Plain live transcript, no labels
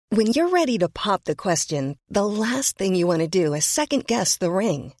When you're ready to pop the question, the last thing you want to do is second-guess the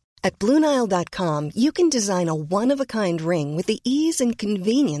ring. At BlueNile.com, you can design a one-of-a-kind ring with the ease and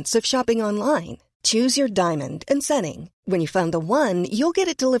convenience of shopping online. Choose your diamond and setting. When you find the one, you'll get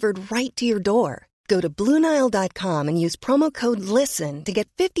it delivered right to your door. Go to BlueNile.com and use promo code LISTEN to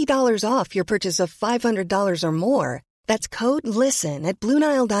get $50 off your purchase of $500 or more. That's code LISTEN at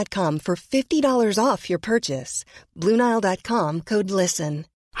BlueNile.com for $50 off your purchase. BlueNile.com, code LISTEN.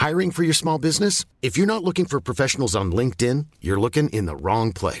 Hiring for your small business? If you're not looking for professionals on LinkedIn, you're looking in the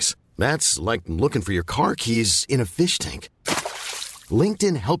wrong place. That's like looking for your car keys in a fish tank.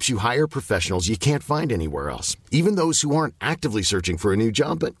 LinkedIn helps you hire professionals you can't find anywhere else, even those who aren't actively searching for a new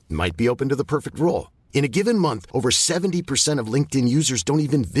job but might be open to the perfect role. In a given month, over 70% of LinkedIn users don't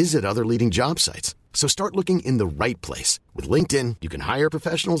even visit other leading job sites. So start looking in the right place. With LinkedIn, you can hire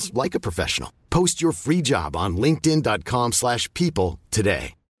professionals like a professional. Post your free job on linkedin.com/people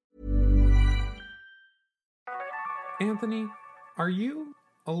today. Anthony, are you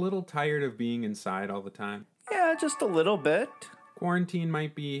a little tired of being inside all the time? Yeah, just a little bit. Quarantine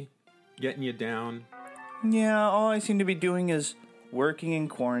might be getting you down. Yeah, all I seem to be doing is working and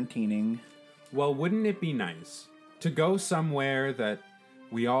quarantining. Well, wouldn't it be nice to go somewhere that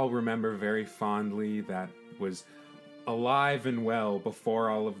we all remember very fondly, that was alive and well before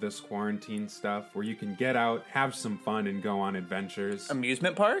all of this quarantine stuff, where you can get out, have some fun, and go on adventures?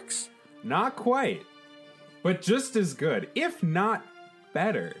 Amusement parks? Not quite, but just as good, if not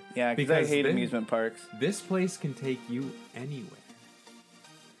better. Yeah, because I hate amusement parks. This place can take you anywhere.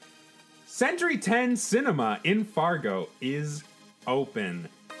 Century 10 Cinema in Fargo is open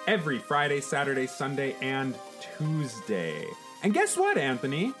every Friday, Saturday, Sunday, and Tuesday. And guess what,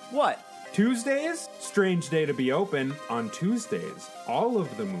 Anthony? What? Tuesdays, strange day to be open. On Tuesdays, all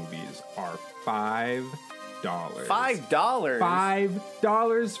of the movies are $5. $5?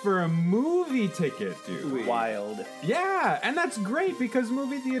 $5 for a movie ticket, dude. Wild. Yeah, and that's great because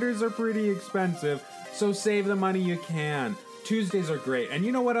movie theaters are pretty expensive, so save the money you can. Tuesdays are great. And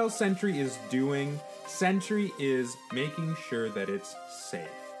you know what else Century is doing? Century is making sure that it's safe.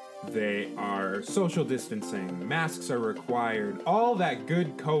 They are social distancing, masks are required, all that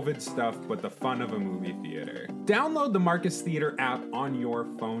good COVID stuff, but the fun of a movie theater. Download the Marcus Theater app on your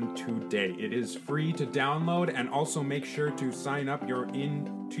phone today. It is free to download, and also make sure to sign up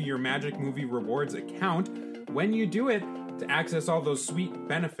into your Magic Movie Rewards account when you do it to access all those sweet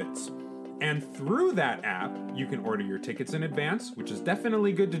benefits. And through that app, you can order your tickets in advance, which is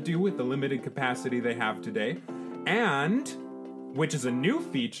definitely good to do with the limited capacity they have today. And, which is a new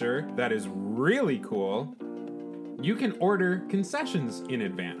feature that is really cool, you can order concessions in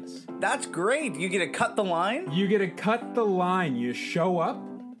advance. That's great. You get to cut the line? You get to cut the line. You show up,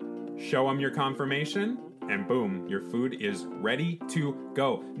 show them your confirmation, and boom, your food is ready to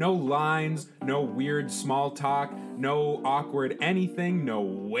go. No lines, no weird small talk, no awkward anything, no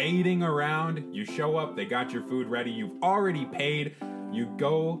waiting around. You show up, they got your food ready, you've already paid, you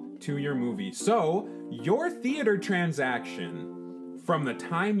go to your movie. So, your theater transaction, from the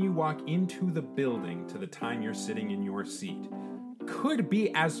time you walk into the building to the time you're sitting in your seat, could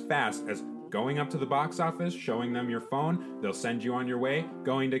be as fast as going up to the box office, showing them your phone, they'll send you on your way,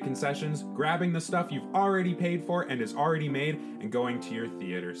 going to concessions, grabbing the stuff you've already paid for and is already made, and going to your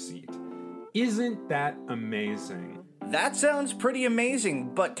theater seat. Isn't that amazing? That sounds pretty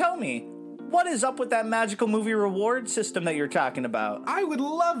amazing, but tell me, what is up with that Magical Movie Reward system that you're talking about? I would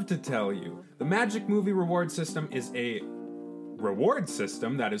love to tell you. The Magic Movie Reward system is a reward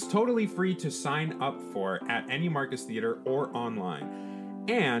system that is totally free to sign up for at any Marcus Theater or online.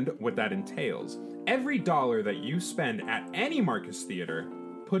 And what that entails, every dollar that you spend at any Marcus Theater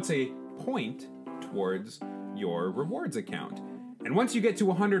puts a point towards your rewards account. And once you get to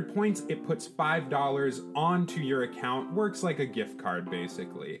 100 points, it puts $5 onto your account. Works like a gift card,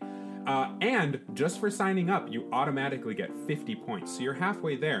 basically. And just for signing up, you automatically get 50 points. So you're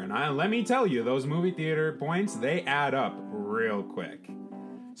halfway there. And let me tell you, those movie theater points, they add up real quick.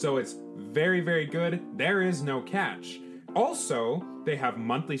 So it's very, very good. There is no catch. Also, they have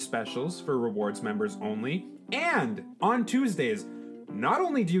monthly specials for rewards members only. And on Tuesdays, not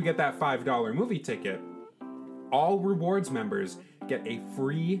only do you get that $5 movie ticket, all rewards members get a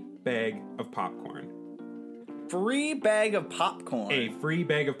free bag of popcorn. Free bag of popcorn? A free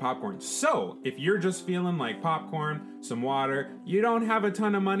bag of popcorn. So, if you're just feeling like popcorn, some water, you don't have a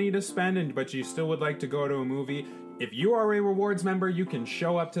ton of money to spend, but you still would like to go to a movie, if you are a rewards member, you can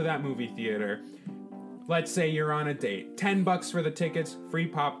show up to that movie theater. Let's say you're on a date. $10 for the tickets, free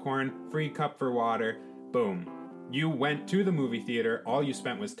popcorn, free cup for water. Boom. You went to the movie theater, all you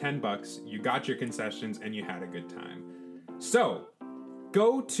spent was $10, you got your concessions, and you had a good time. So,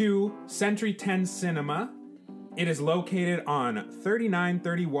 go to Century 10 Cinema. It is located on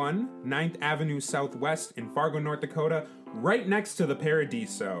 3931 9th Avenue Southwest in Fargo, North Dakota, right next to the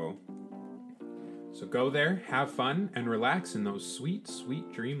Paradiso. So go there, have fun, and relax in those sweet,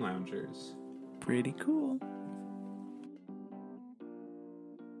 sweet dream loungers. Pretty cool.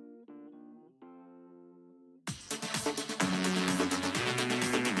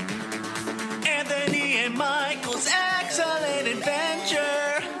 Anthony and Michael's Excellent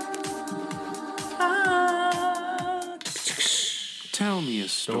Adventure. Tell me a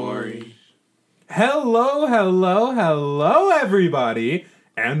story. Hello, everybody,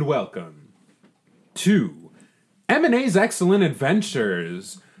 and welcome to M&A's Excellent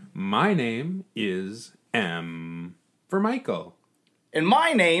Adventures. My name is M for Michael. And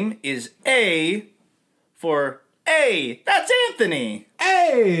my name is A for A. That's Anthony.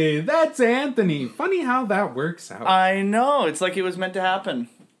 Hey, that's Anthony. Funny how that works out. I know. It's like it was meant to happen.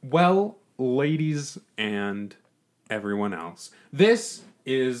 Well, ladies and everyone else, this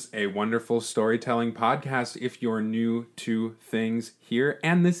is a wonderful storytelling podcast if you're new to things here.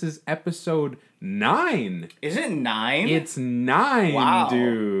 And this is episode 9. Is it 9? It's 9, Wow.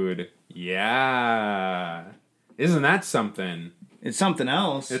 dude. Yeah. Isn't that something? It's something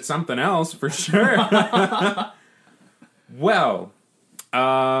else. It's something else for sure. Well,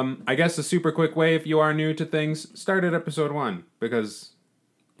 I guess a super quick way if you are new to things, start at episode 1 because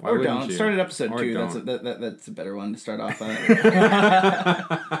why or wouldn't don't. you? Start at episode Or 2. don't. That's a better one to start off at.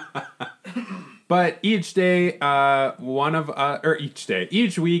 But each day,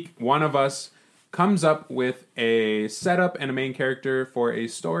 each week, one of us comes up with a setup and a main character for a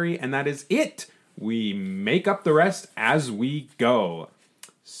story, and that is it. We make up the rest as we go.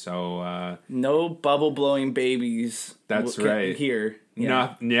 So, No bubble blowing babies. That's right. Here.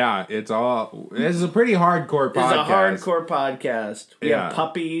 it's all. This is a pretty hardcore podcast. It's a hardcore podcast. We Yeah. have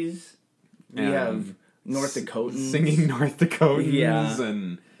puppies. We And have North Dakotans. singing North Dakotans, Yeah.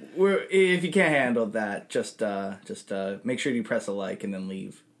 and If you can't handle that, just make sure you press a like and then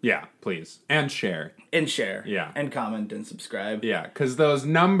leave. yeah, please, and share. And share. Yeah. And comment and subscribe. Yeah, because those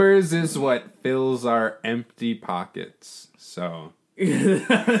numbers is what fills our empty pockets. So They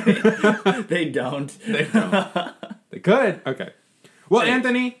don't. they don't. They could. Okay. Well,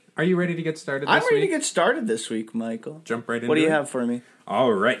 Anthony, are you ready to get started this I'm ready week? to get started this week, Michael. Jump right into What do you it? have for me?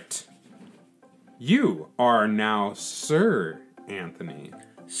 All right. You are now Sir Anthony,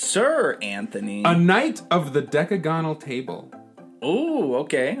 Sir Anthony. a knight of the decagonal table. Ooh,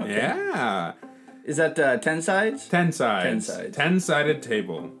 okay. Yeah. Is that 10 sides? 10 sides. 10 sides. 10-sided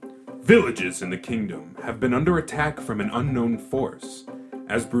table. Villages in the kingdom have been under attack from an unknown force.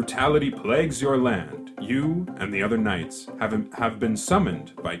 As brutality plagues your land, you and the other knights have been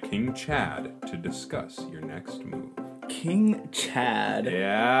summoned by King Chad to discuss your next move. King Chad.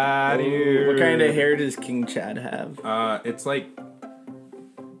 Yeah, Ooh, dude. what kind of hair does King Chad have? It's like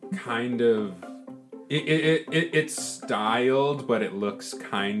kind of it's styled, but it looks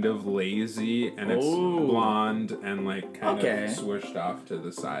kind of lazy, and it's Ooh. blonde and like kind Okay. of swooshed off to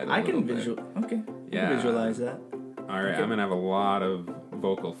the side. I can visualize that. All right, I'm gonna have a lot of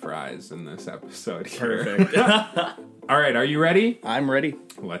vocal fries in this episode here. Perfect. All right, are you ready? I'm ready.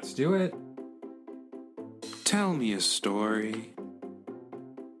 Let's do it. Tell me a story.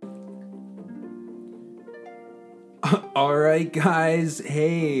 All right, guys.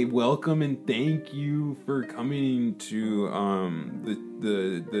 Hey, welcome and thank you for coming to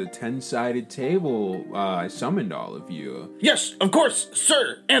the 10-sided table. I summoned all of you. Yes, of course,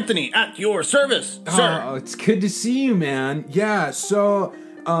 Sir Anthony, at your service, sir. Oh, it's good to see you, man. Yeah. So,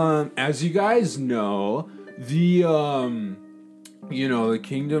 as you guys know, the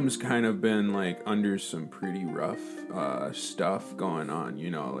kingdom's kind of been like under some pretty rough stuff going on.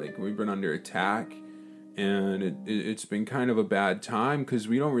 Like we've been under attack. And it's been kind of a bad time because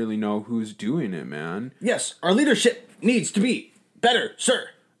we don't really know who's doing it, man. Yes, our leadership needs to be better, sir.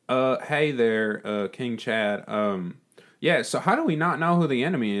 Hey there, King Chad. Yeah, so how do we not know who the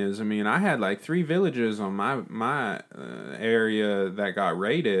enemy is? I mean, I had like 3 villages on my area that got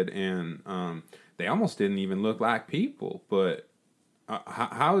raided, and they almost didn't even look like people. But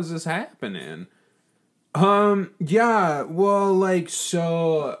how is this happening? Yeah, well, like,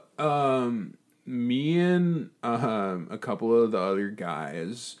 so, me and a couple of the other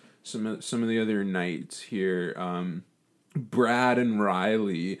guys, some of the other knights here, Brad and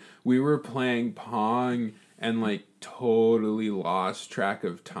Riley, we were playing Pong and like totally lost track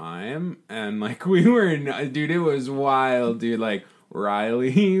of time, and like we were dude, it was wild, dude. Like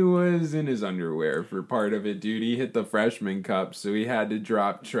Riley was in his underwear for part of it, dude. He hit the freshman cup, so he had to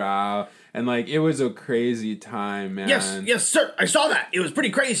drop trow. And, like, it was a crazy time, man. Yes, sir. I saw that. It was pretty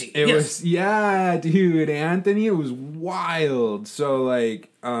crazy. It was, yeah, dude. Anthony, it was wild. So, like,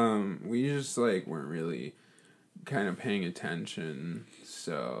 we just, like, weren't really kind of paying attention.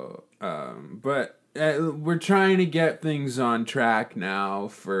 So, but we're trying to get things on track now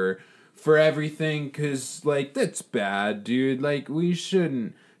for everything, because, like, that's bad, dude. Like, we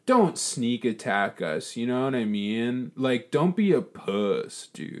shouldn't. Don't sneak attack us, you know what I mean? Like, don't be a puss,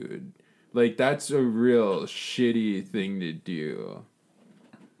 dude. Like, that's a real shitty thing to do.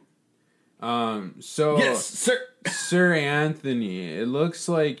 So... Yes, sir. Sir Anthony, it looks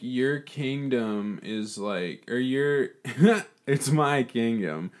like your kingdom is like... Or your... It's my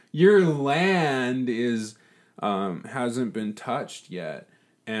kingdom. Your land is... hasn't been touched yet.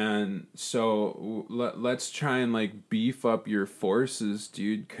 And so let's try and, like, beef up your forces,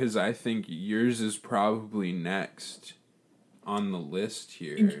 dude, because I think yours is probably next on the list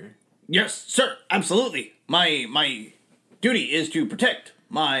here. Yes, sir. Absolutely. My duty is to protect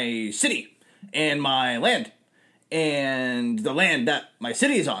my city and my land and the land that my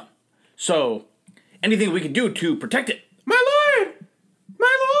city is on. So anything we can do to protect it. My lord!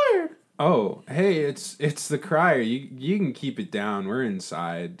 My lord! Oh, hey, it's the crier. You can keep it down. We're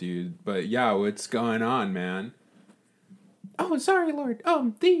inside, dude. But yeah, what's going on, man? Oh, sorry, Lord.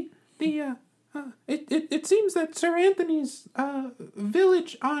 It seems that Sir Anthony's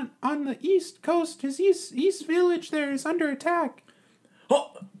village on the east coast, his east village there, is under attack.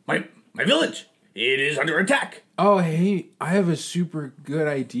 Oh, my village. It is under attack. Oh, hey, I have a super good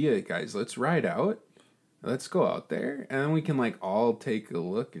idea, guys. Let's ride out. Let's go out there, and then we can, like, all take a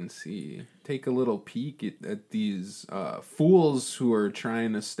look and see. Take a little peek at these fools who are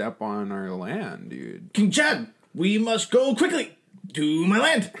trying to step on our land, dude. King Chad, we must go quickly to my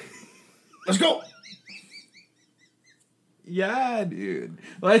land. Let's go. Yeah, dude.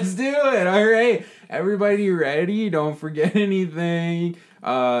 Let's do it. All right. Everybody ready? Don't forget anything.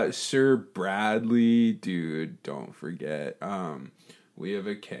 Sir Bradley, dude, don't forget. We have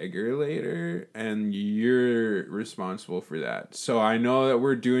a kegger later, and you're responsible for that. So I know that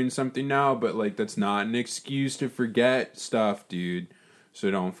we're doing something now, but, like, that's not an excuse to forget stuff, dude.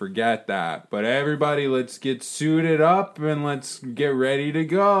 So don't forget that. But everybody, let's get suited up and let's get ready to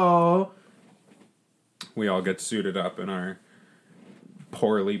go. We all get suited up in our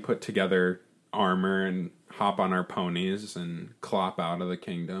poorly put together armor and hop on our ponies and clop out of the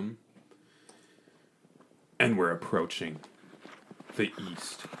kingdom. And we're approaching the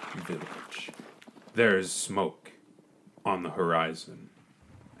East Village. There's smoke on the horizon,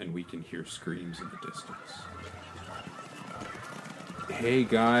 and we can hear screams in the distance. Hey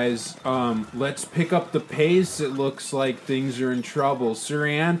guys, let's pick up the pace. It looks like things are in trouble. Sir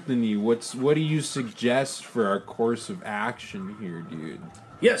Anthony, what do you suggest for our course of action here, dude?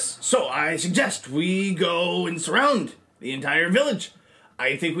 Yes, so I suggest we go and surround the entire village.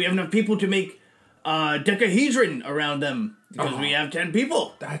 I think we have enough people to make a decahedron around them, because we have 10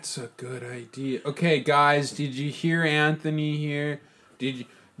 people. That's a good idea. Okay, guys, did you hear Anthony here? Did you...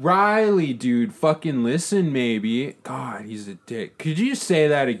 Riley, dude, fucking listen, maybe. God, he's a dick. Could you say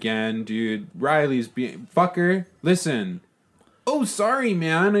that again, dude? Riley's being... Fucker, listen. Oh, sorry,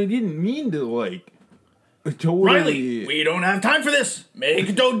 man. I didn't mean to, like... Totally... Riley, we don't have time for this. Make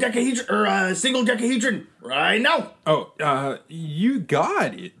a dodecahedron, or a single decahedron right now. Oh, you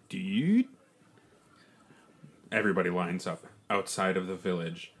got it, dude. Everybody lines up outside of the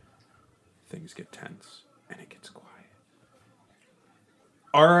village. Things get tense, and it gets quiet.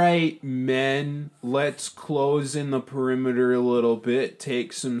 All right, men, let's close in the perimeter a little bit,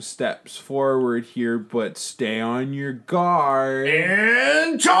 take some steps forward here, but stay on your guard.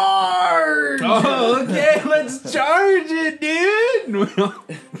 And charge! Oh, okay, let's charge it,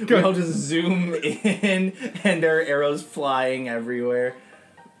 dude! We all just zoom in, and there are arrows flying everywhere.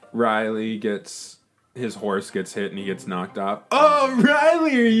 Riley his horse gets hit and he gets knocked off. Oh,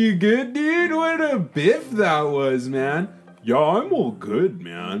 Riley, are you good, dude? What a biff that was, man. Yeah, I'm all good,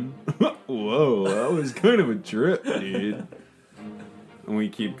 man. Whoa, that was kind of a trip, dude. And we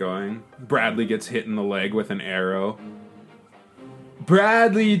keep going. Bradley gets hit in the leg with an arrow.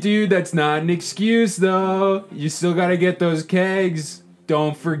 Bradley, dude, that's not an excuse, though. You still gotta get those kegs.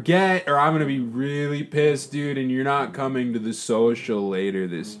 Don't forget, or I'm gonna be really pissed, dude, and you're not coming to the social later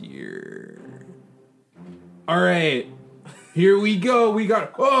this year. Alright, here we go.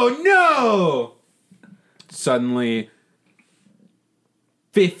 Oh, no! Suddenly...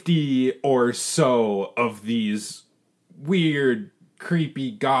 50 or so of these weird creepy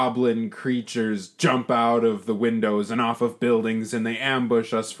goblin creatures jump out of the windows and off of buildings, and they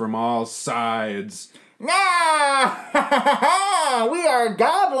ambush us from all sides. No! We are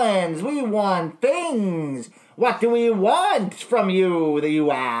goblins! We want things! What do we want from you,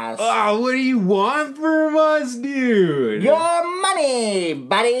 you ask? Oh, what do you want from us, dude? Your money,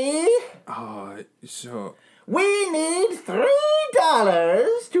 buddy! So... We need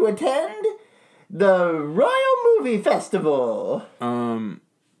 $3 to attend the Royal Movie Festival.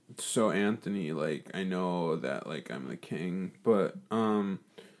 So Anthony, like, I know that, like, I'm the king, but,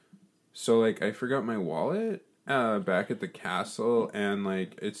 so, like, I forgot my wallet, back at the castle, and,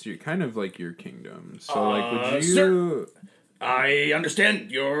 like, it's kind of like your kingdom. So, like, would you... Sir, I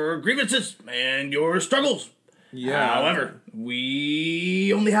understand your grievances and your struggles. Yeah. However,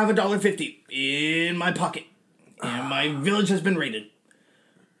 we only have $1.50 in my pocket, and my village has been raided.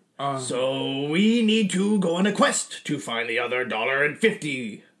 So we need to go on a quest to find the other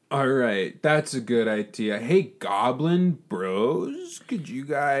 $1.50. Alright, that's a good idea. Hey, goblin bros, could you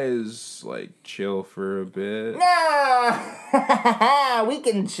guys, like, chill for a bit? No! We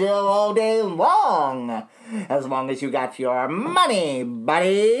can chill all day long. As long as you got your money,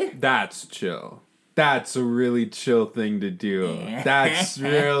 buddy. That's chill. That's a really chill thing to do. That's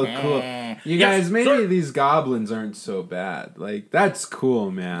real cool. You guys, maybe these goblins aren't so bad. Like, that's cool,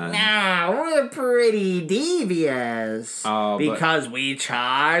 man. Nah, we're pretty devious. Because we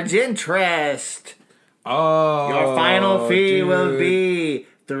charge interest. Oh, Your final fee dude. will be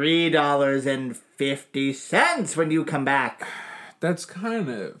 $3.50 when you come back. That's kind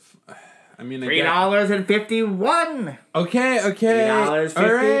of... I mean, $3.51. Okay. $3.50.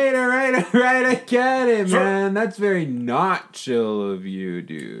 All right. I get it, man. That's very not chill of you,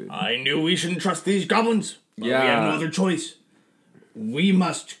 dude. I knew we shouldn't trust these goblins, but we have no other choice. We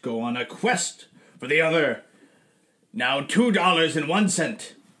must go on a quest for the other, now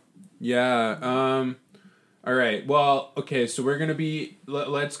 $2.01. Yeah, all right. Well, okay, so we're going to be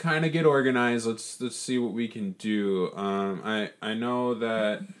let's kind of get organized. Let's see what we can do. I know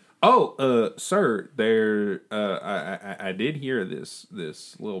that sir, there I did hear this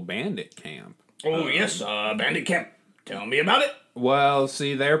little bandit camp. Oh, yes, bandit camp. Tell me about it. Well,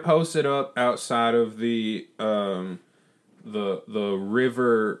 see, they're posted up outside of the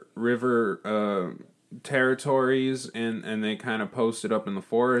river territories, and they kind of posted up in the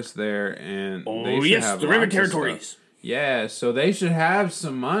forest there, and they should have the river lots of territories. stuff. Yeah, so they should have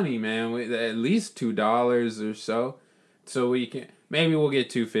some money, man. At least $2 or so we can. Maybe we'll get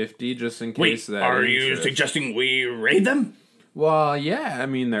 $2.50 just in case. Wait, are you suggesting we raid them? Well, yeah.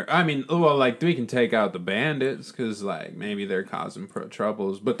 We can take out the bandits because, like, maybe they're causing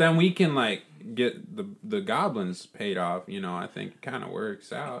troubles. But then we can, like, get the goblins paid off. You know, I think it kind of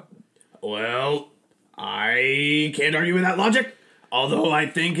works out. Well, I can't argue with that logic. Although I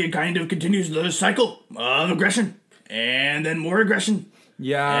think it kind of continues the cycle of aggression and then more aggression.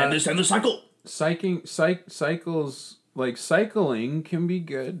 Yeah, and this endless cycle. Cycles. Like, cycling can be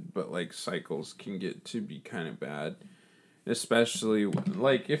good, but, like, cycles can get to be kind of bad. Especially,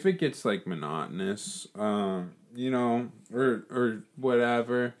 like, if it gets, like, monotonous, you know, or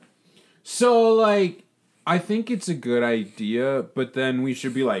whatever. So, like, I think it's a good idea, but then we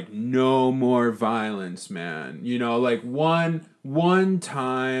should be like, no more violence, man. You know, like, one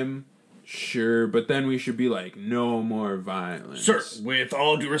time, sure, but then we should be like, no more violence. Sir, with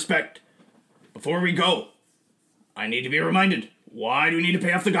all due respect, before we go, I need to be reminded. Why do we need to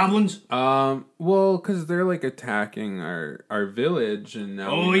pay off the goblins? Well, because they're, like, attacking our village, and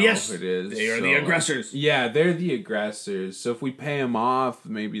now we know who it is. They are the aggressors. Yeah, they're the aggressors. So if we pay them off,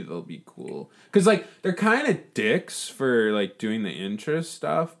 maybe they'll be cool. Because, like, they're kind of dicks for, like, doing the interest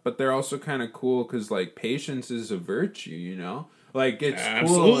stuff, but they're also kind of cool because, like, patience is a virtue, you know? Like, it's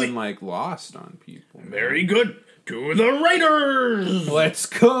cool and, like, lost on people. Man. Very good. To the Raiders! Let's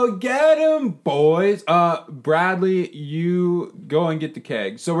go get him, boys. Bradley, you go and get the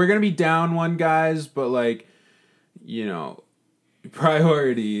keg. So we're going to be down one, guys, but, like, you know,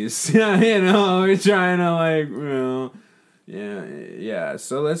 priorities. You know, we're trying to, like, you know, yeah.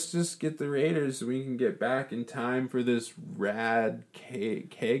 So let's just get the Raiders so we can get back in time for this rad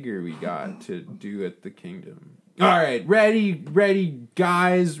kegger we got to do at the Kingdom. All right, ready,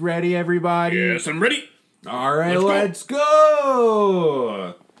 guys? Ready, everybody? Yes, I'm ready. All right, let's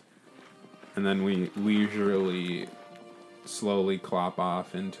go! And then we leisurely, slowly clop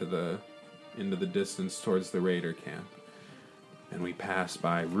off into the distance towards the Raider camp. And we pass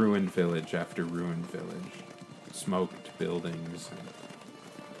by ruined village after ruined village. Smoked buildings, and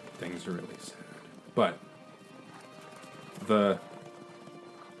things are really sad. But the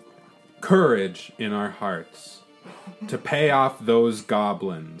courage in our hearts to pay off those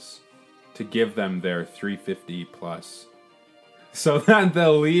goblins, to give them their 350 plus, so that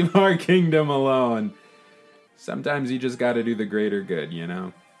they'll leave our kingdom alone. Sometimes you just gotta do the greater good, you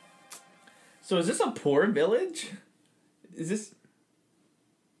know? So is this a poor village? Is this...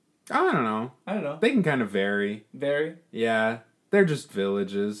 I don't know. They can kind of vary. Very? Yeah, they're just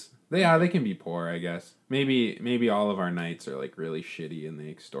villages. They can be poor, I guess. Maybe all of our knights are like really shitty and they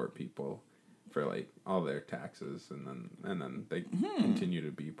extort people for like all their taxes, and then they continue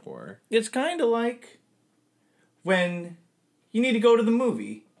to be poor. It's kind of like when you need to go to the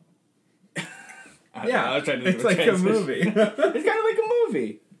movie. Yeah, it's like a movie. It's kind of like a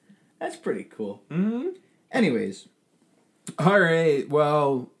movie. That's pretty cool. Mm-hmm. Anyways. All right,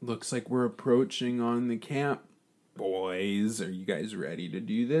 well, looks like we're approaching on the camp. Boys, are you guys ready to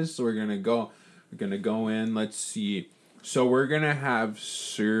do this? We're gonna go in. Let's see. So we're gonna have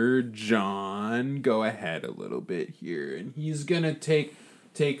Sir John go ahead a little bit here, and he's gonna take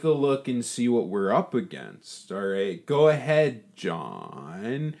a look and see what we're up against. All right, go ahead,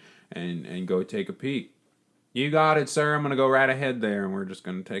 John, and go take a peek. You got it, sir. I'm gonna go right ahead there, and we're just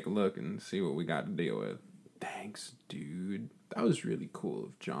gonna take a look and see what we got to deal with. Thanks, dude. That was really cool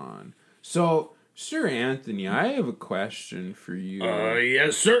of John. So, Sir Anthony, I have a question for you.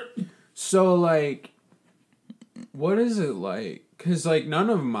 Yes, sir. So, like, what is it like? Because, like, none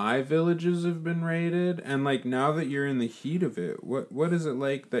of my villages have been raided, and, like, now that you're in the heat of it, what is it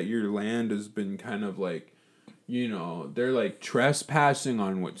like that your land has been kind of, like, you know, they're, like, trespassing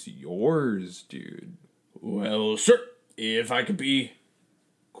on what's yours, dude? Well, sir, if I could be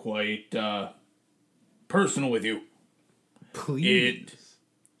quite, personal with you. Please.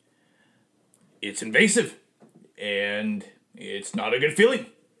 It's invasive, and it's not a good feeling.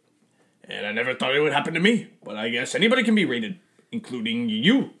 And I never thought it would happen to me, but I guess anybody can be raided, including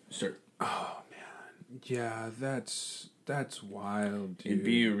you, sir. Oh, man. Yeah, that's wild, dude. It'd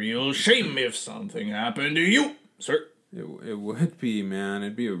be a real shame if something happened to you, sir. It would be, man.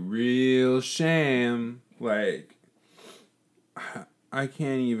 It'd be a real shame. Like, I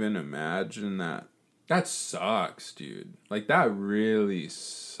can't even imagine that. That sucks, dude. Like, that really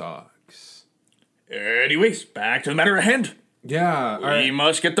sucks. Anyways, back to the matter at hand. Yeah. We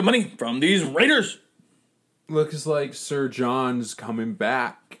must get the money from these raiders. Looks like Sir John's coming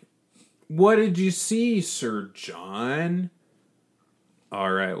back. What did you see, Sir John?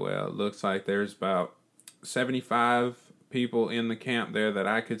 All right, well, it looks like there's about 75 people in the camp there that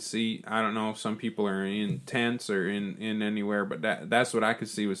I could see. I don't know if some people are in tents or in anywhere, but that's what I could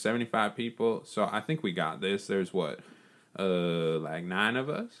see was 75 people. So I think we got this. There's what, like 9 of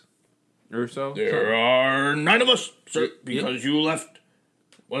us or so? There are 9 of us, sir, because you left.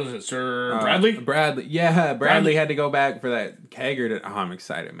 What is it, Sir Bradley? Bradley. Yeah, Bradley had to go back for that kegger. Oh, I'm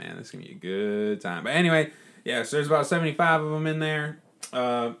excited, man. This is going to be a good time. But anyway, yeah, so there's about 75 of them in there.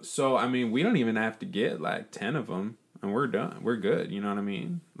 So, I mean, we don't even have to get like 10 of them. And we're done. We're good. You know what I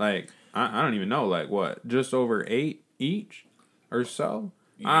mean? Like, I don't even know. Like, what? Just over 8 each or so?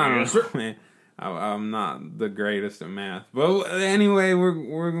 I don't know, man. I'm not the greatest at math. But anyway,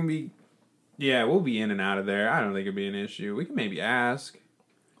 we're going to be... Yeah, we'll be in and out of there. I don't think it'd be an issue. We can maybe ask.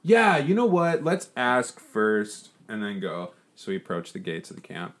 Yeah, you know what? Let's ask first and then go. So we approach the gates of the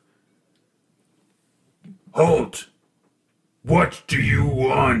camp. Halt! What do you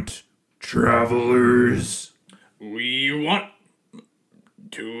want, travelers? We want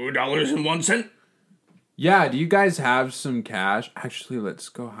 $2.01. Yeah, do you guys have some cash? Actually, let's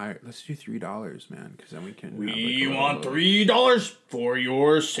go higher. Let's do $3, man, because then we can... We want $3 for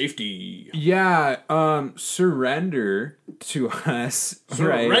your safety. Yeah, surrender to us.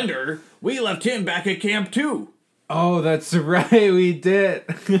 Surrender? Right? We left him back at Camp 2. Oh, that's right, we did.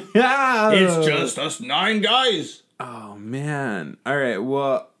 It's just us 9 guys. Oh, man. All right,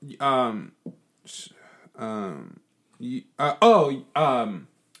 well,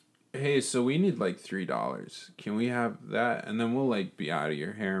 hey, so we need like $3. Can we have that? And then we'll like be out of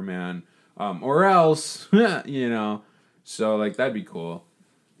your hair, man. Or else, you know. So like that'd be cool.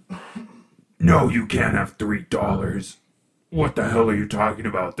 No, you can't have $3. What the hell are you talking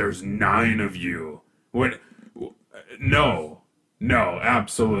about? There's 9 of you. What? No,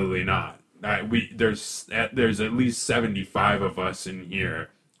 absolutely not. There's at least 75 of us in here.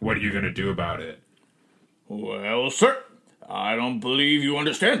 What are you gonna do about it? Well, sir, I don't believe you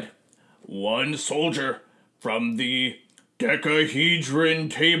understand. 1 soldier from the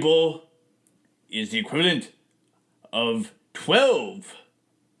decahedron table is the equivalent of 12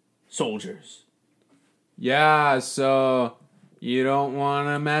 soldiers. Yeah, so you don't want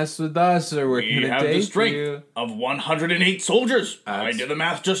to mess with us or we're We going to have the take strength you. of 108 soldiers. I That's- did the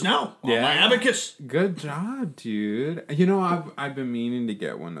math just now on Yeah. my abacus. Good job, dude. You know, I've been meaning to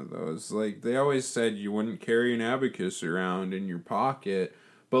get one of those. Like, they always said you wouldn't carry an abacus around in your pocket.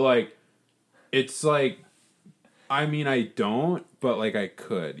 But, like, it's like, I mean, I don't, but, like, I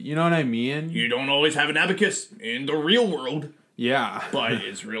could. You know what I mean? You don't always have an abacus in the real world, Yeah. but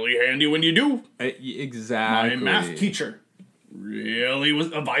it's really handy when you do. Exactly. My math teacher really was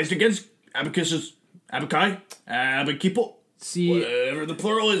advised against abacuses, abaci, abacipo, See, whatever the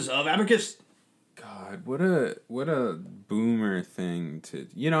plural is of abacus. God, what a boomer thing to,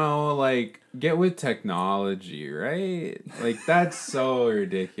 like, get with technology, right? Like, that's so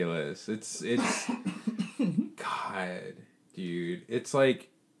ridiculous. It's God, dude, it's like,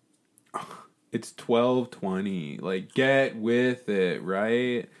 it's 12:20. Like, get with it,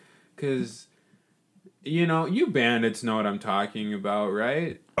 right? Because, you bandits know what I'm talking about,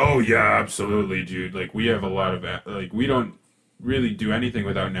 right? Oh yeah, absolutely, dude. Like we have a lot of like we don't really do anything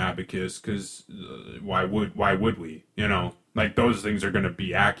without an abacus because why would we? Like those things are gonna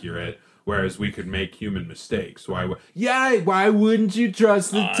be accurate, whereas we could make human mistakes. Why wouldn't you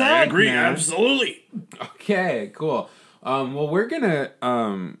trust the tech? I agree, man? absolutely. Okay, cool. Well, we're gonna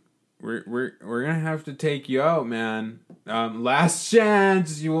we're gonna have to take you out, man. Last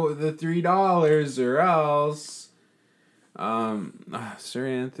chance, the $3 or else. Sir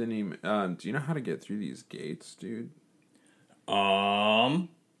Anthony, do you know how to get through these gates, dude?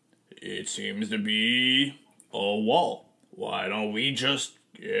 It seems to be a wall. Why don't we just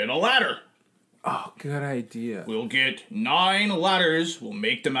get a ladder? Oh, good idea. We'll get 9 ladders, we'll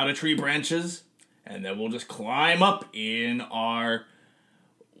make them out of tree branches, and then we'll just climb up in our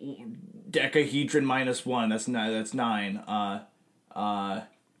decahedron -1. That's 9.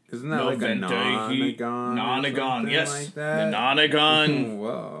 Isn't that like a nonagon? Nonagon, yes. Like that? The nonagon.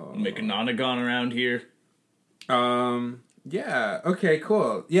 Whoa. Make a nonagon around here. Yeah. Okay,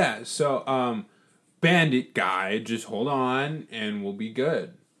 cool. Yeah, so, bandit guy, just hold on and we'll be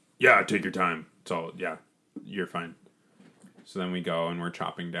good. Yeah, take your time. It's all, yeah, you're fine. So then we go and we're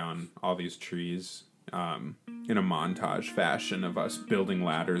chopping down all these trees, in a montage fashion of us building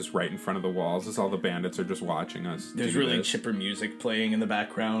ladders right in front of the walls as all the bandits are just watching us. There's do really this. chipper music playing in the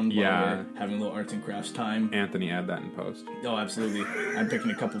background Yeah. while we're having a little arts and crafts time. Anthony, add that in post. Oh, absolutely. I'm picking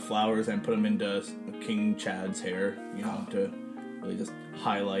a couple flowers and put them into King Chad's hair, to really just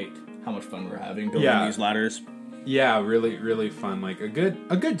highlight how much fun we're having building these ladders. Yeah, really, really fun. Like a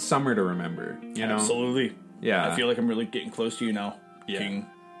good summer to remember. Absolutely. Yeah. I feel like I'm really getting close to you now, Yeah. King.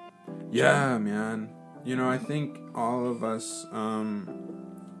 Yeah, man. I think all of us,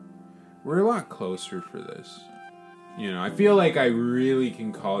 we're a lot closer for this. I feel like I really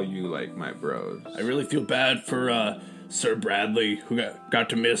can call you like my bros. I really feel bad for Sir Bradley, who got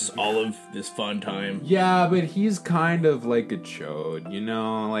to miss all of this fun time. Yeah, but he's kind of like a chode,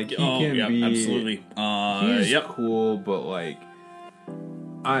 Like he can be. Absolutely. He's cool, but like,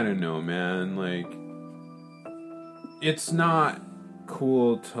 I don't know, man. Like, it's not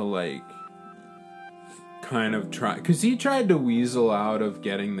cool to like kind of try, because he tried to weasel out of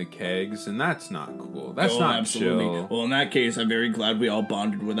getting the kegs, and that's not cool. That's not absolutely. chill. Well, in that case, I'm very glad we all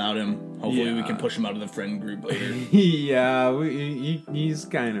bonded without him. Hopefully, we Yeah. can push him out of the friend group later. Yeah, he's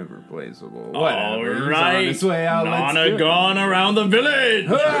kind of replaceable. Whatever. All He's right, on his way out. Let's do it. gone around the village.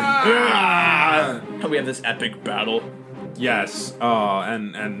 Ah! We have this epic battle, Yes. Oh,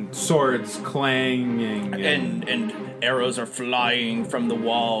 and swords clanging and arrows are flying from the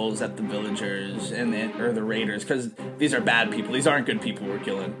walls at the villagers or the raiders, because these are bad people. These aren't good people we're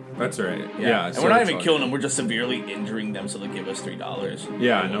killing. That's right. Yeah. And we're not even killing them. We're just severely injuring them, so they'll give us $3.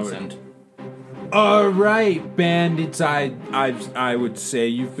 Yeah, no no. cent. All right, bandits. I would say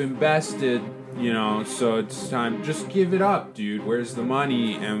you've been bested. So it's time. Just give it up, dude. Where's the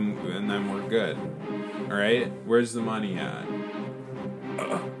money? And then we're good. All right. Where's the money at?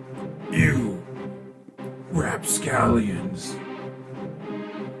 You rapscallions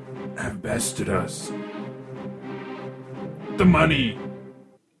have bested us. The money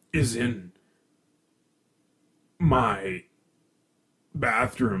is in my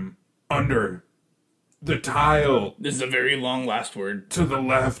bathroom under the tile This is a very long last word. to the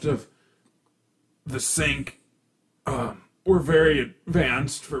left of the sink. We're very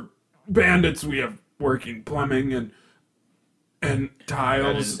advanced for bandits. We have working plumbing and That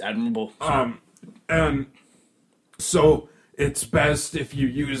tiles. is admirable. And so it's best if you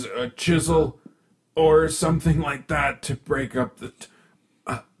use a chisel or something like that to break up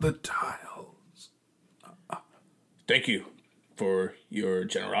the tiles. Thank you for your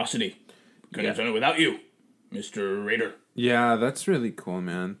generosity. Couldn't have done it without you, Mr. Raider. Yeah, that's really cool,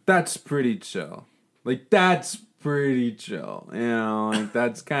 man. That's pretty chill. Like, that's pretty chill. You know, like,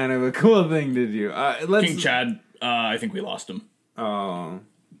 that's kind of a cool thing to do. King Chad, I think we lost him. Oh.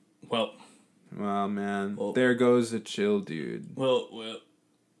 Well, man. There goes a chill dude. Well,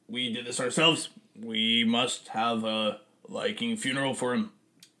 we did this ourselves. We must have a liking funeral for him.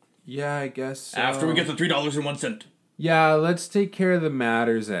 Yeah, I guess so. After we get the $3.01. Yeah, let's take care of the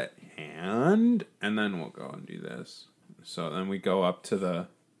matters at hand, and then we'll go and do this. So then we go up to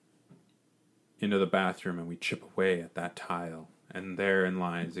into the bathroom, and we chip away at that tile, and therein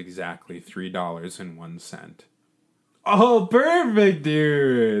lies exactly $3.01. Oh, perfect,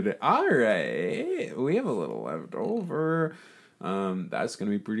 dude! All right, we have a little left over. That's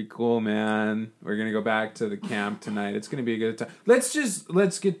gonna be pretty cool, man. We're gonna go back to the camp tonight. It's gonna be a good time.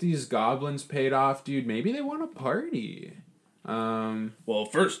 Let's get these goblins paid off, dude. Maybe they want to party. Well,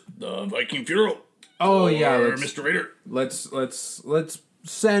 first the Viking funeral. Oh yeah, Mr. Raider. Let's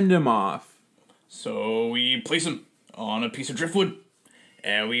send him off. So we place him on a piece of driftwood,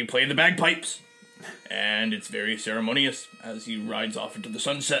 and we play the bagpipes, and it's very ceremonious as he rides off into the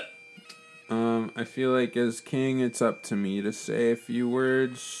sunset. I feel like as king, it's up to me to say a few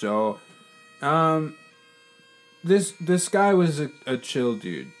words. So, this guy was a chill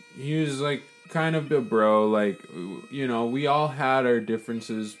dude. He was like kind of a bro. Like, you know, we all had our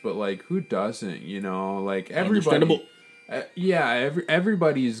differences, but like, who doesn't? You know, like everybody.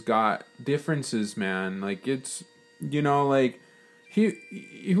 Everybody's got differences, man. Like it's, you know, like.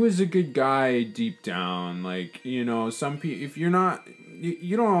 He was a good guy deep down. Like, you know, some people, if you're not,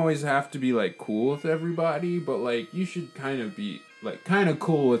 you don't always have to be like cool with everybody, but like you should kind of be like kind of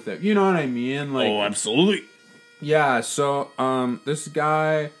cool with it. You know what I mean? Like, oh, absolutely. Yeah. So, this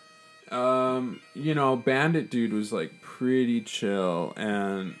guy, you know, Bandit dude was like pretty chill,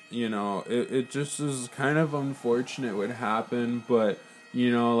 and you know, it just is kind of unfortunate what happened, but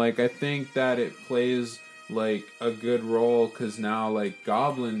you know, like I think that it plays like a good role because now like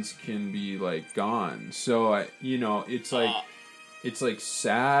goblins can be like gone, so you know it's like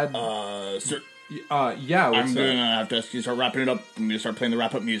sad. Sir, yeah, I'm gonna have to ask you to start wrapping it up. I'm gonna start playing the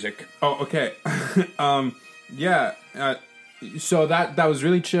wrap up music. Oh, okay. Yeah, so that was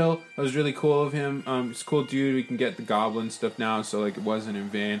really chill. That was really cool of him. It's cool, dude. We can get the goblin stuff now, so like it wasn't in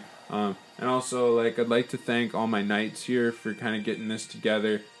vain. And also like I'd like to thank all my knights here for kind of getting this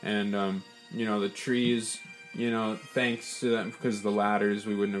together, and you know, the trees, you know, thanks to them, because of the ladders,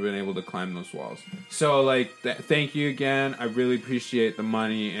 we wouldn't have been able to climb those walls. So, like, thank you again. I really appreciate the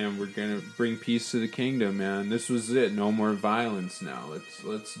money, and we're gonna bring peace to the kingdom, man. This was it. No more violence now.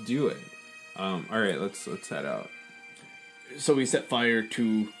 Let's do it. All right, let's head out. So we set fire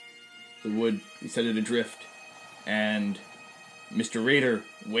to the wood. We set it adrift, and Mr. Raider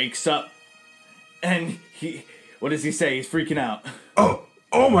wakes up, and what does he say? He's freaking out.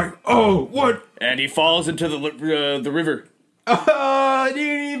 What? And he falls into the river. Oh,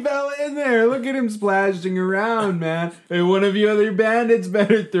 dude, he fell in there. Look at him splashing around, man. Hey, one of you other bandits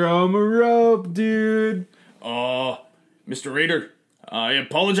better throw him a rope, dude. Mr. Raider, I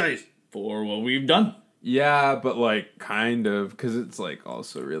apologize for what we've done. Yeah, but like, kind of, because it's like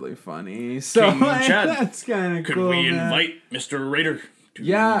also really funny. So King like, Chad, that's kind of cool. Could we man. invite Mr. Raider to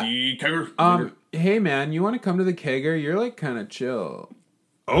the kegger? Hey man, you want to come to the kegger? You're like kind of chill.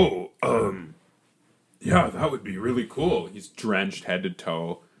 Yeah, that would be really cool. He's drenched head to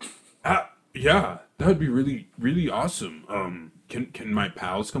toe. Yeah, that would be really, really awesome. Can my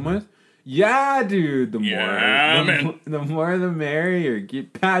pals come with? Yeah, dude. The more the merrier.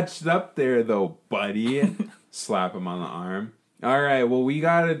 Get patched up there, though, buddy. Slap him on the arm. All right. Well, we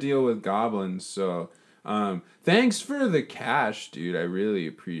gotta deal with goblins. So, thanks for the cash, dude. I really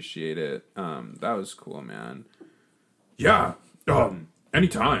appreciate it. That was cool, man. Yeah.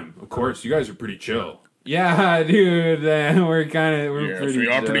 Anytime. Of course. You guys are pretty chill. Yeah, dude. We're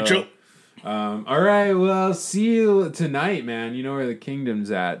pretty chill. All right, well, see you tonight, man. You know where the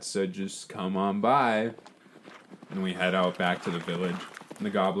kingdom's at, so just come on by. And we head out back to the village. And the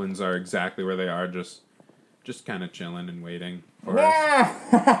goblins are exactly where they are, just kind of chilling and waiting for us.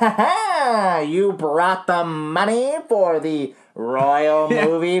 You brought the money for the Royal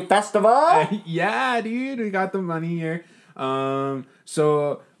Movie Festival? Yeah, dude, we got the money here.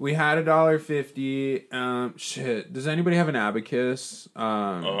 So we had $1.50. Shit. Does anybody have an abacus?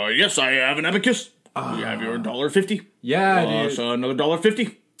 Yes, I have an abacus. You have your $1.50. Yeah, dude. So another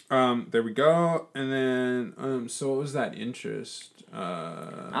 $1.50. There we go. And then, so what was that interest?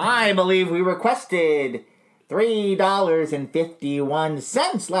 I believe we requested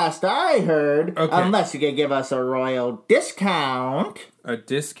 $3.51 last I heard. Okay. Unless you could give us a royal discount. A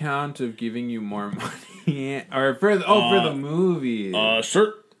discount of giving you more money, or for the movie.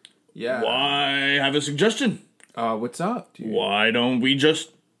 Sir, Yeah. I have a suggestion. What's up, dude? Why don't we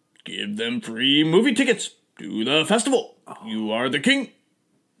just give them free movie tickets to the festival? You are the king.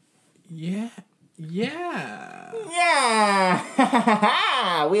 Yeah. Yeah,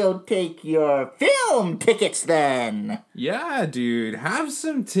 we'll take your film tickets then. Yeah, dude. Have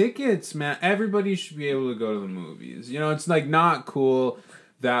some tickets, man. Everybody should be able to go to the movies. You know, it's like not cool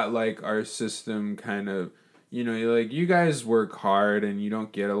that like our system kind of, you know, like you guys work hard and you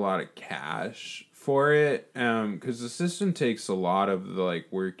don't get a lot of cash for it. Because the system takes a lot of the like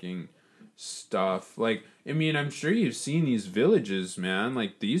working stuff. Like, I mean, I'm sure you've seen these villages, man.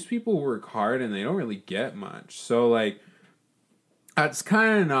 Like, these people work hard and they don't really get much. So, like, that's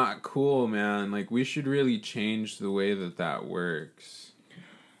kind of not cool, man. Like, we should really change the way that works.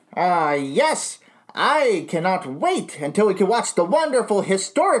 Yes. I cannot wait until we can watch the wonderful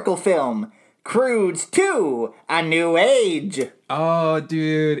historical film, Croods 2, A New Age. Oh,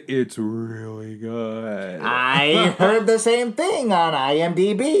 dude, it's really good. I heard the same thing on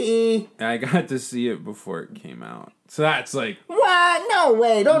IMDb. I got to see it before it came out. So that's like... What? No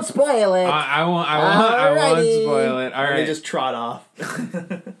way, don't spoil it. I won't spoil it. All right. They just trot off.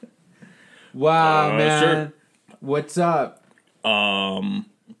 Wow, man. Sure. What's up? I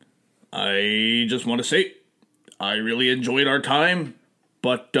just want to say, I really enjoyed our time,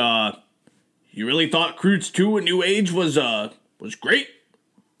 but, you really thought Croods 2 A New Age was great?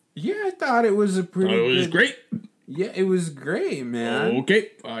 Yeah, I thought it was a pretty It was good... great. Yeah, it was great, man.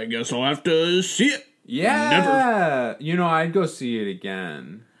 Okay, I guess I'll have to see it. Yeah. Never. You know, I'd go see it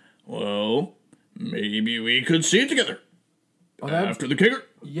again. Well, maybe we could see it together. After the kegger.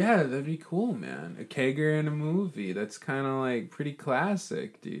 Yeah, that'd be cool, man. A kegger in a movie. That's kind of like pretty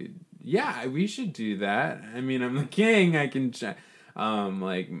classic, dude. Yeah, we should do that. I mean, I'm the king. I can check.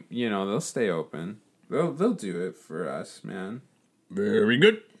 Like, you know, they'll stay open. They'll do it for us, man. Very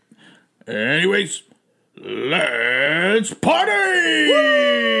good. Anyways, let's party!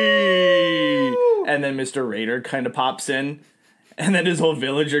 And then Mr. Raider kind of pops in, and then his whole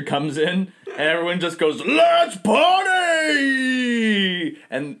villager comes in, and everyone just goes, "Let's party!"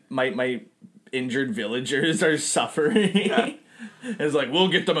 And my injured villagers are suffering. It's like, we'll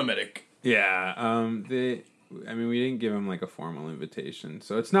get them a medic. Yeah, we didn't give him like a formal invitation,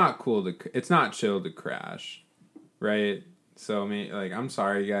 so it's not chill to crash, right? So, I'm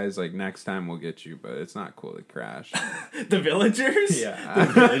sorry, guys. Like, next time we'll get you, but it's not cool to crash. The villagers? Yeah.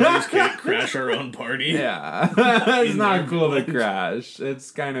 The villagers can't crash our own party. Yeah. It's not cool to crash.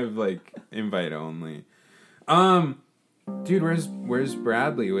 It's kind of like invite only. Dude, where's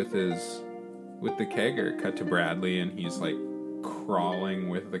Bradley with the kegger? Cut to Bradley, and he's like crawling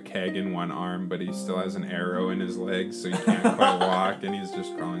with the keg in one arm, but he still has an arrow in his leg, so he can't quite walk, and he's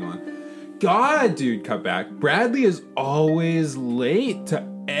just crawling along. God, dude, cut back. Bradley is always late to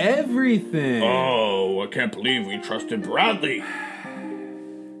everything. Oh, I can't believe we trusted Bradley.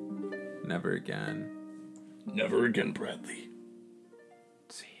 Never again. Never again, Bradley.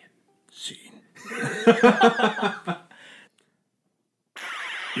 Scene.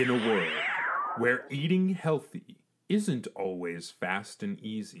 In a world where eating healthy isn't always fast and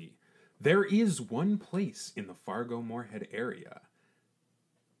easy, there is one place in the Fargo-Moorhead area.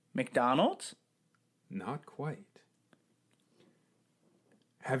 McDonald's? Not quite.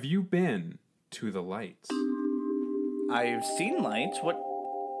 Have you been to the Lights? I've seen lights. What?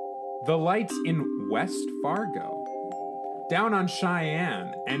 The Lights in West Fargo, down on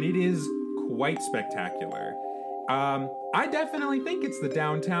Cheyenne, and it is quite spectacular. I definitely think it's the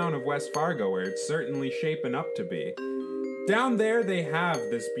downtown of West Fargo, where it's certainly shaping up to be. Down there, they have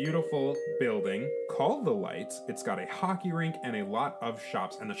this beautiful building called The Lights. It's got a hockey rink and a lot of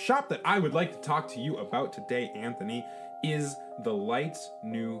shops. And the shop that I would like to talk to you about today, Anthony, is The Lights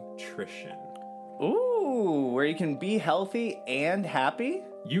Nutrition. Ooh, where you can be healthy and happy?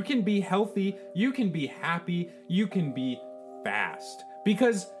 You can be healthy, you can be happy, you can be fast.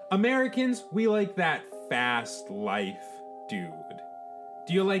 Because Americans, we like that fast life, dude.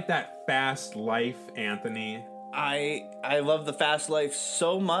 Do you like that fast life, Anthony? I love the fast life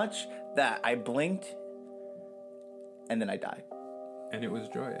so much that I blinked and then I died. And it was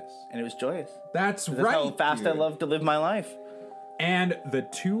joyous. And it was joyous. That's That's right. how fast I dude. love to live my life. And the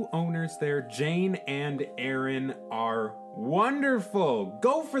two owners there, Jane and Aaron, are wonderful.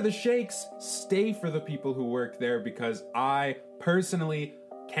 Go for the shakes, stay for the people who work there, because I personally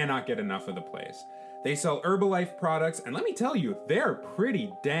cannot get enough of the place. They sell Herbalife products, and let me tell you, they're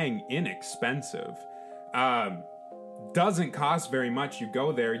pretty dang inexpensive. Doesn't cost very much. You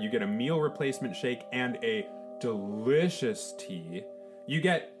go there, you get a meal replacement shake and a delicious tea. You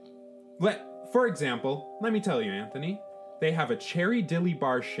get, for example, let me tell you, Anthony, they have a cherry dilly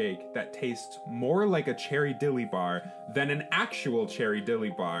bar shake that tastes more like a cherry dilly bar than an actual cherry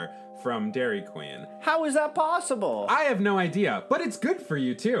dilly bar from Dairy Queen. How is that possible? I have no idea, but it's good for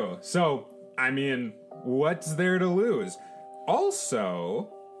you too. So, I mean, what's there to lose?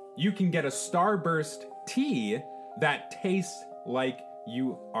 Also, you can get a Starburst tea that tastes like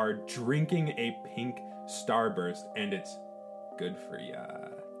you are drinking a pink Starburst, and it's good for ya.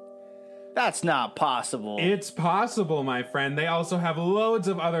 That's not possible. It's possible, my friend. They also have loads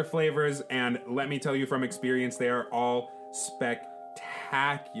of other flavors, and let me tell you from experience, they are all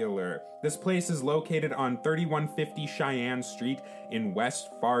spectacular. This place is located on 3150 Cheyenne Street in West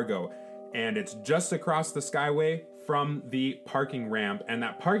Fargo, and it's just across the Skyway from the parking ramp, and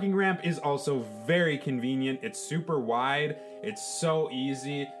that parking ramp is also very convenient. It's super wide. It's so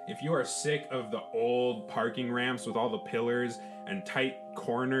easy. If you are sick of the old parking ramps with all the pillars and tight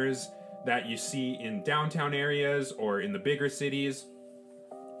corners that you see in downtown areas or in the bigger cities,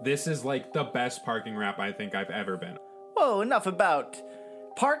 this is like the best parking ramp I think I've ever been. Whoa, enough about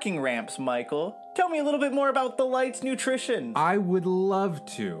parking ramps, Michael. Tell me a little bit more about the Lights Nutrition. I would love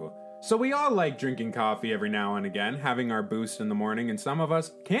to. So we all like drinking coffee every now and again, having our boost in the morning, and some of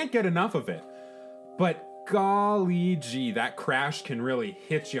us can't get enough of it. But golly gee, that crash can really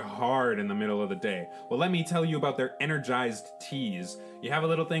hit you hard in the middle of the day. Well, let me tell you about their energized teas. You have a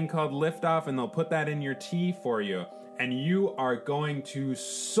little thing called Liftoff, and they'll put that in your tea for you, and you are going to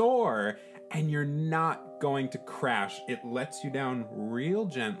soar, and you're not going to crash. It lets you down real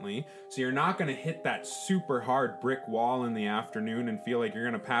gently, so you're not going to hit that super hard brick wall in the afternoon and feel like you're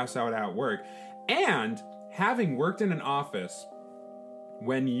going to pass out at work. And having worked in an office,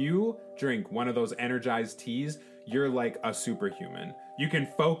 when you drink one of those energized teas, you're like a superhuman. You can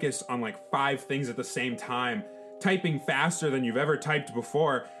focus on like 5 things at the same time, typing faster than you've ever typed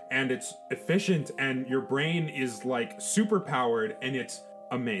before, and it's efficient, and your brain is like super powered, and it's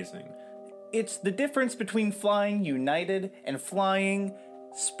amazing. It's the difference between flying United and flying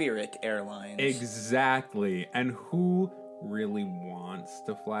Spirit Airlines. Exactly. And who really wants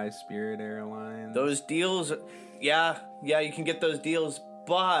to fly Spirit Airlines? Those deals, yeah, you can get those deals,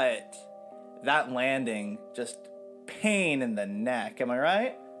 but that landing, just pain in the neck. Am I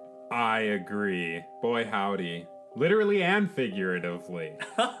right? I agree. Boy, howdy. Literally and figuratively.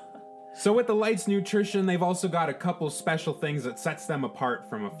 So with the Lights Nutrition, they've also got a couple special things that sets them apart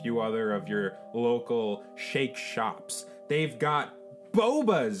from a few other of your local shake shops. They've got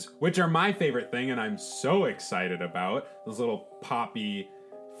bobas, which are my favorite thing, and I'm so excited about. Those little poppy,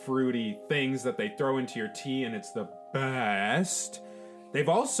 fruity things that they throw into your tea, and it's the best. They've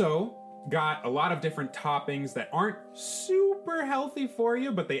also got a lot of different toppings that aren't super healthy for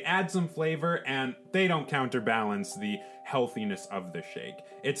you, but they add some flavor, and they don't counterbalance the healthiness of the shake.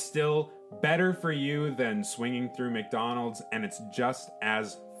 It's still better for you than swinging through McDonald's, and it's just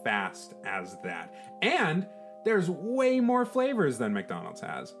as fast as that. And there's way more flavors than McDonald's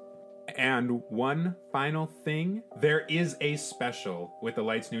has. And one final thing, there is a special with the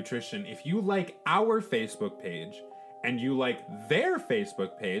Lights Nutrition. If you like our Facebook page and you like their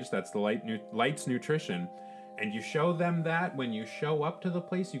Facebook page, that's the Lights Nutrition, and you show them that when you show up to the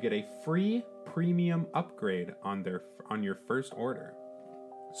place, you get a free premium upgrade on your first order.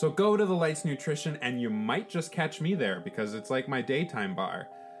 So go to the Lights Nutrition, and you might just catch me there because it's like my daytime bar.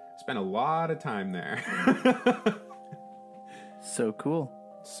 Spent a lot of time there. So cool.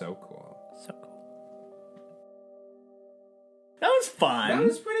 So cool. So cool. That was fun. That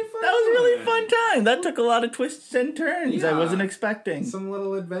was pretty fun. That was a really fun time. That took a lot of twists and turns I wasn't expecting. Some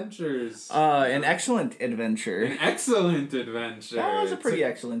little adventures. An excellent adventure. An excellent adventure. That was a pretty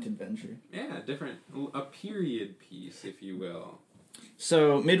excellent adventure. Yeah, a period piece, if you will.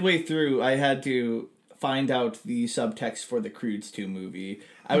 So, midway through, I had to find out the subtext for the Croods 2 movie.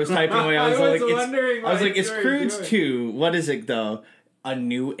 I was typing away. I was like, it's Croods 2. What is it, though? A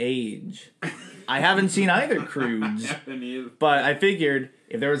New Age. I haven't seen either Croods. I haven't either. But I figured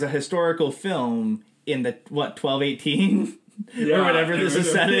if there was a historical film in the, 1218? or whatever this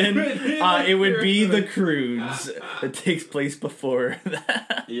is set in, it would be the Croods that takes place before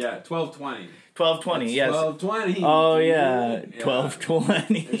that. Yeah, 1220. 1220, yes. 1220. Oh, yeah.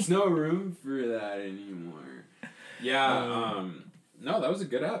 1220. There's no room for that anymore. Yeah, no, that was a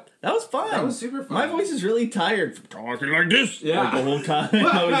good up. That was fun. That was super fun. My voice is really tired from talking like this the whole time.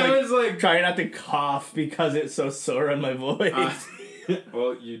 I was like trying not to cough because it's so sore on my voice.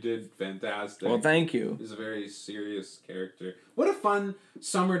 Well, you did fantastic. Well, thank you. He's a very serious character. What a fun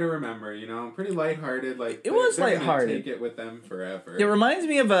summer to remember, Pretty lighthearted. Like it was lighthearted. Take it with them forever. It reminds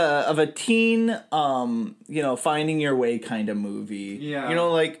me of a teen, finding your way kind of movie.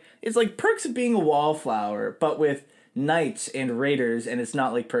 Yeah. It's like Perks of Being a Wallflower, but with knights and raiders, and it's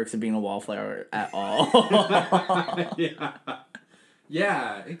not like Perks of Being a Wallflower at all. Yeah.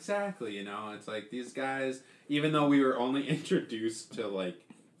 Yeah, exactly. It's like these guys, even though we were only introduced to like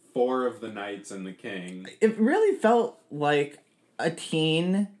 4 of the knights and the king. It really felt like a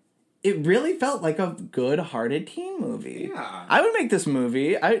teen. It really felt like a good-hearted teen movie. Yeah. I would make this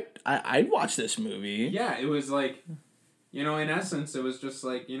movie. I'd watch this movie. Yeah, it was like, in essence, it was just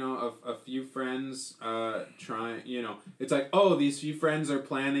like, a few friends trying, it's like, oh, these few friends are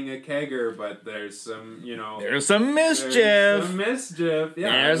planning a kegger, but there's some, There's some mischief. There's some mischief,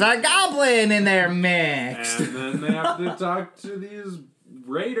 yeah. There's a goblin in their mix. And then they have to talk to these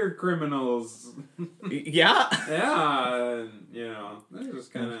raider criminals. Yeah. Yeah, and, that was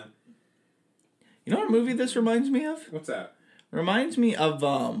kind of... You know what movie this reminds me of? What's that? Reminds me of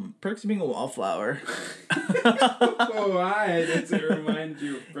Perks of Being a Wallflower. Why does it remind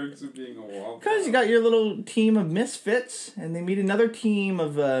you of Perks of Being a Wallflower? Because you got your little team of misfits, and they meet another team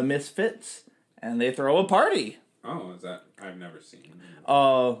of misfits, and they throw a party. Oh, is that... I've never seen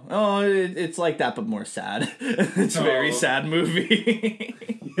it. It's like that, but more sad. It's a very sad movie.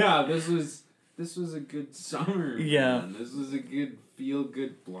 Yeah, this was a good summer. Yeah. Man. This was a good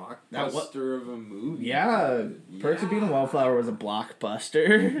feel-good blockbuster of a movie. Yeah, Perks of Being a Wallflower was a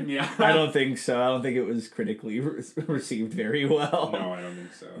blockbuster. Yeah. I don't think so. I don't think it was critically received very well. No, I don't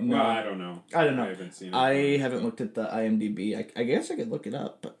think so. No. Well, I don't know. I don't know. I haven't seen it. I haven't looked at the IMDb. I guess I could look it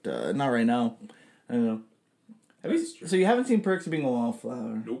up, but not right now. I don't know. So you haven't seen Perks of Being a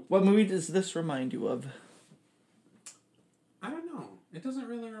Wallflower? Nope. What movie does this remind you of? I don't know. It doesn't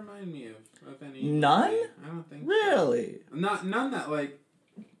really remind me of any. None? Movie. I don't think Really? so. None that like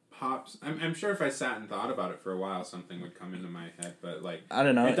pops. I'm sure if I sat and thought about it for a while, something would come into my head. But like, I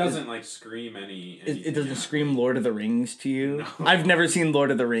don't know. It doesn't like scream any. It doesn't scream Lord of the Rings to you? No. I've never seen Lord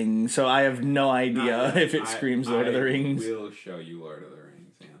of the Rings, so I have no idea if it screams Lord of the Rings. I will show you Lord of the Rings,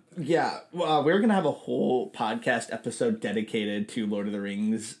 Anthony. Yeah, we're going to have a whole podcast episode dedicated to Lord of the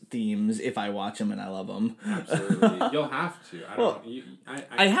Rings themes if I watch them and I love them. Absolutely. You'll have to.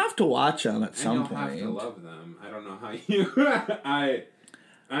 I have to watch them at some point. You'll have to love them. I don't know how you...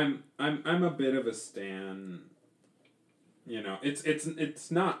 I'm a bit of a stan.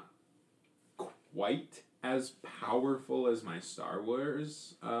 It's not quite as powerful as my Star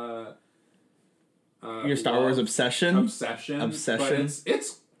Wars. Your Star Wars obsession. But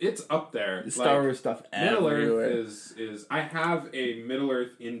it's up there. Star Wars stuff Middle everywhere. Earth is. I have a Middle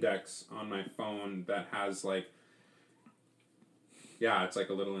Earth index on my phone that has like. Yeah, it's like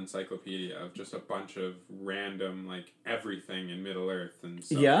a little encyclopedia of just a bunch of random, like, everything in Middle Earth and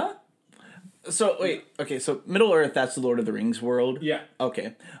stuff. Yeah? So, wait, okay, so Middle Earth, that's the Lord of the Rings world? Yeah.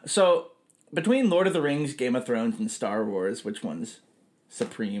 Okay. So, between Lord of the Rings, Game of Thrones, and Star Wars, which one's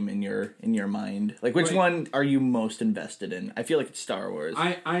supreme in your mind? Like, which one are you most invested in? I feel like it's Star Wars.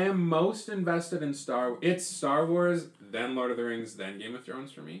 I am most invested in It's Star Wars, then Lord of the Rings, then Game of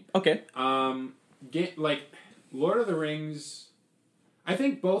Thrones for me. Okay. Lord of the Rings... I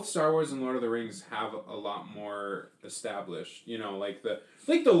think both Star Wars and Lord of the Rings have a lot more established. The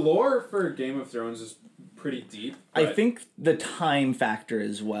lore for Game of Thrones is pretty deep. I think the time factor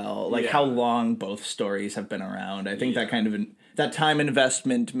as well, how long both stories have been around. I think that kind of that time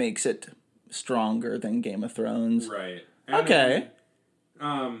investment makes it stronger than Game of Thrones. Right. And okay.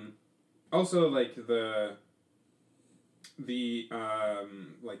 Also, the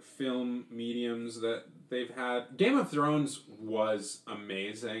film mediums that they've had. Game of Thrones was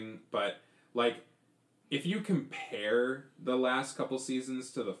amazing, but if you compare the last couple seasons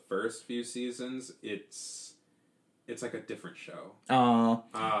to the first few seasons, it's like a different show. Oh,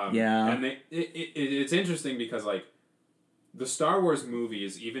 yeah. And it's interesting because the Star Wars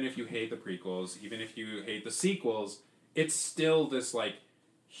movies, even if you hate the prequels, even if you hate the sequels, it's still this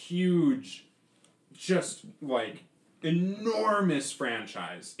huge, just enormous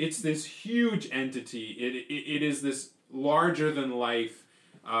franchise. It's this huge entity. It is this larger than life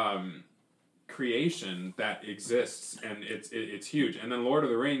creation that exists, and it's huge. And then Lord of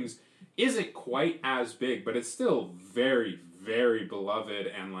the Rings isn't quite as big, but it's still very, very beloved,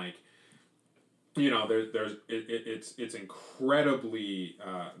 and it's incredibly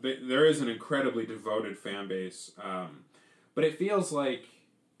there is an incredibly devoted fan base, but it feels like.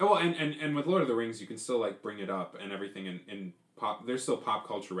 Oh, and with Lord of the Rings, you can still bring it up and everything in pop. There's still pop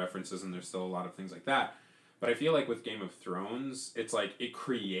culture references, and there's still a lot of things like that. But I feel like with Game of Thrones, it's like it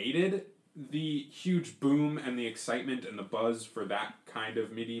created the huge boom and the excitement and the buzz for that kind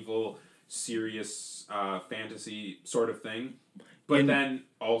of medieval, serious fantasy sort of thing. But then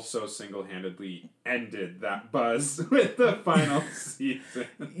also single-handedly ended that buzz with the final season.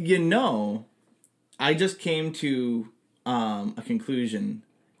 You know, I just came to a conclusion.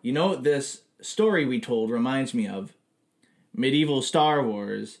 You know what this story we told reminds me of? Medieval Star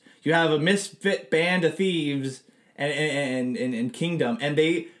Wars. You have a misfit band of thieves and kingdom, and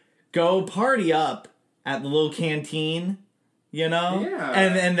they go party up at the little canteen, you know? Yeah.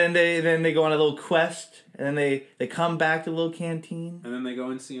 And then they go on a little quest, and then they come back to the little canteen. And then they go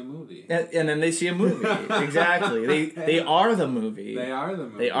and see a movie. And then they see a movie. Exactly. They are the movie. They are the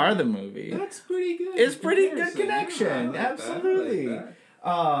movie. They are the movie. That's pretty good. It's pretty good connection. Yeah, I like Absolutely. That. I like that.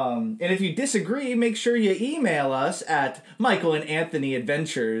 And if you disagree, make sure you email us at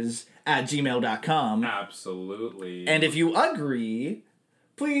michaelandanthonyadventures@gmail.com. Absolutely. And if you agree,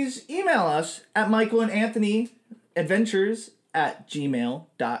 please email us at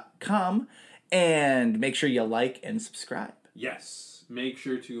michaelandanthonyadventures@gmail.com. And make sure you like and subscribe. Yes. Make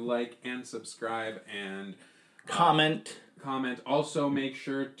sure to like and subscribe and Comment. Also, make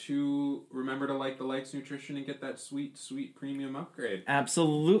sure to remember to like the Likes Nutrition and get that sweet, sweet premium upgrade.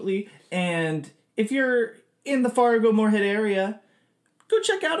 Absolutely. And if you're in the Fargo-Moorhead area, go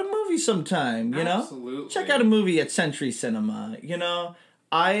check out a movie sometime, you know? Absolutely. Check out a movie at Century Cinema, you know?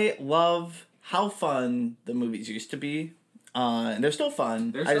 I love how fun the movies used to be. And they're still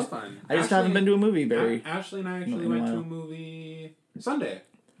fun. They're still fun. I just haven't been to a movie, Barry. Ashley and I actually went to a movie Sunday.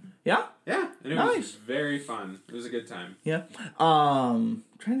 Yeah? Yeah, and it Nice. was very fun. It was a good time. Yeah. Trying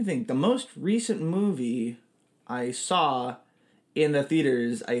to think. The most recent movie I saw in the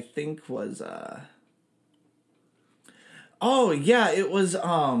theaters, I think was it was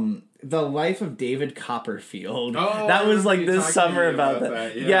The Life of David Copperfield. Oh, that was like you this talked summer to me about about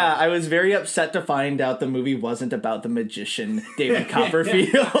that. that, Yeah, I was very upset to find out the movie wasn't about the magician David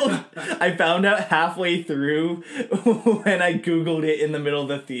Copperfield. I found out halfway through when I Googled it in the middle of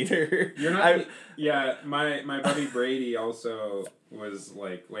the theater. You're not. My buddy Brady also was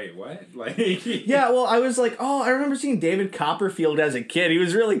like, wait, what? Like, Yeah, well, I was like, oh, I remember seeing David Copperfield as a kid. He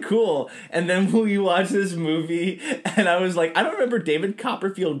was really cool. And then we watched this movie, and I was like, I don't remember David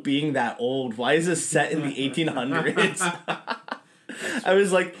Copperfield being that old. Why is this set in the 1800s? I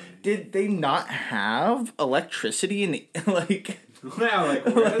was like, did they not have electricity in like... Yeah, like,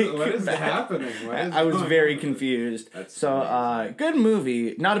 what is happening? I was very confused. So, good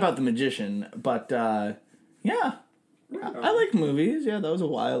movie. Not about the magician, but, yeah. I like movies. Yeah, that was a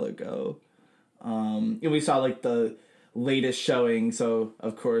while ago. And we saw, like, the latest showing, so,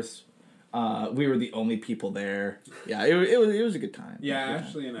 of course, we were the only people there. Yeah, it was a good time. Yeah,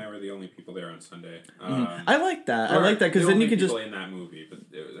 Ashley and I were the only people there on Sunday. I like that. I like that, because then you could just... in that movie,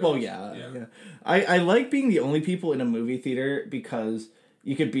 but yeah. I like being the only people in a movie theater because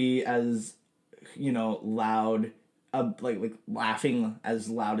you could be as, you know, loud, like laughing as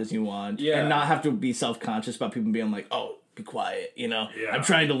loud as you want, and not have to be self-conscious about people being like, oh, be quiet, you know? Yeah. I'm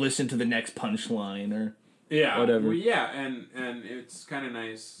trying to listen to the next punchline or whatever. Well, yeah, and it's kind of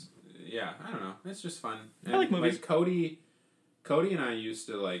nice. Yeah, I don't know. It's just fun. And I like movies. Like Cody and I used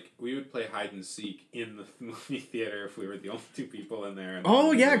to, like, we would play hide and seek in the movie theater if we were the only two people in there.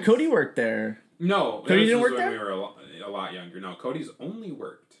 Oh, yeah, Cody worked there. No, Cody didn't work there? We were a lot younger. No, Cody's only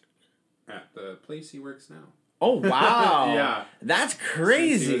worked at the place he works now. Oh, wow. Yeah. That's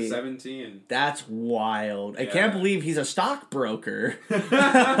crazy. Since he was 17. That's wild. I Yeah. can't believe he's a stockbroker.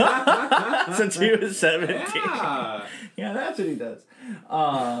 Since he was 17. Yeah. Yeah, that's what he does.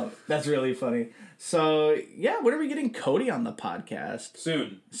 That's really funny. So, yeah, when are we getting Cody on the podcast?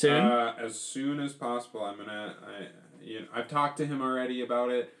 Soon. As soon as possible. I've talked to him already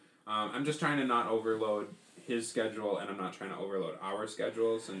about it. I'm just trying to not overload his schedule, and I'm not trying to overload our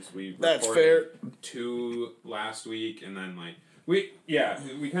schedule since we recorded 2 last week, and then we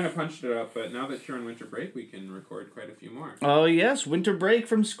kind of punched it up, but now that you're on winter break, we can record quite a few more. Oh yes, winter break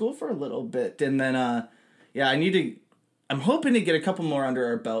from school for a little bit, and then I'm hoping to get a couple more under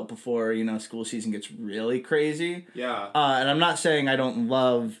our belt before school season gets really crazy. Yeah. And I'm not saying I don't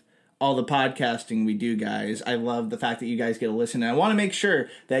love all the podcasting we do, guys. I love the fact that you guys get to listen. And I want to make sure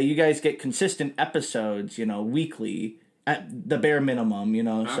that you guys get consistent episodes, weekly at the bare minimum,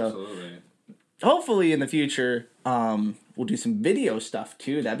 Absolutely. So hopefully in the future, we'll do some video stuff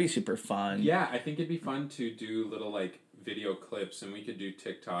too. That'd be super fun. Yeah, I think it'd be fun to do little video clips, and we could do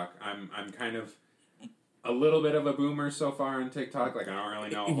TikTok. I'm kind of a little bit of a boomer so far on TikTok. I don't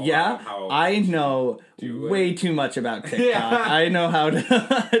really know how I know way too much about TikTok. I know how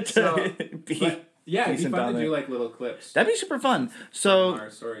to be... Yeah, it'd be decent fun on to it. do like little clips. That'd be super fun. From So our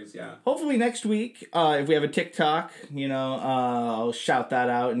stories, yeah. hopefully next week, if we have a TikTok, I'll shout that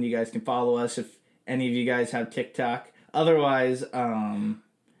out and you guys can follow us if any of you guys have TikTok. Otherwise, I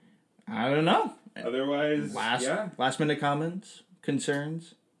don't know. Otherwise, Last minute comments,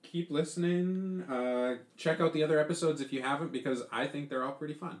 concerns. Keep listening. Check out the other episodes if you haven't, because I think they're all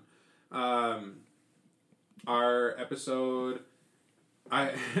pretty fun. Our episode,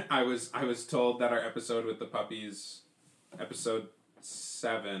 I was told that our episode with the puppies, episode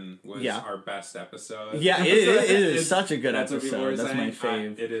 7, was our best episode. Yeah, it is such a good That's episode. That's my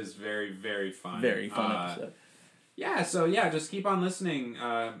fave. It is very, very fun. Very fun episode. Yeah, so just keep on listening.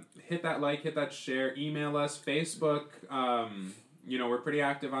 Hit that like, hit that share, email us, Facebook. We're pretty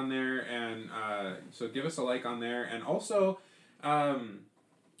active on there, and so give us a like on there. And also,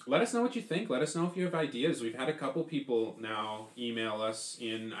 let us know what you think. Let us know if you have ideas. We've had a couple people now email us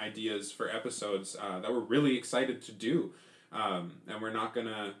in ideas for episodes that we're really excited to do. And we're not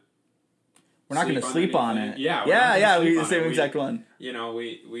gonna sleep on it. Yeah. We the same exact one.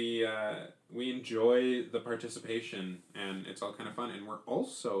 We enjoy the participation, and it's all kind of fun. And we're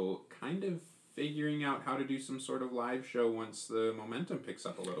also kind of figuring out how to do some sort of live show once the momentum picks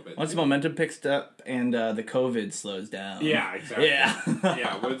up a little bit. Once the momentum picks up and the COVID slows down. Yeah, exactly. Yeah.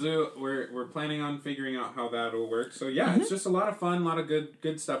 We're planning on figuring out how that'll work. So it's just a lot of fun, a lot of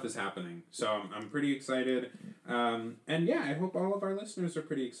good stuff is happening. So I'm pretty excited. And I hope all of our listeners are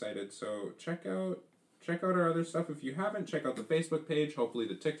pretty excited. So check out our other stuff if you haven't. Check out the Facebook page. Hopefully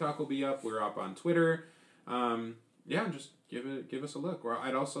the TikTok will be up. We're up on Twitter. Just give us a look.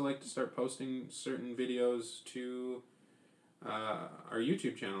 I'd also like to start posting certain videos to our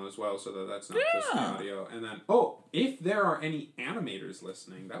YouTube channel as well, so that's not just the audio. And then, if there are any animators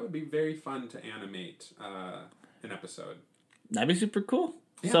listening, that would be very fun to animate an episode. That'd be super cool.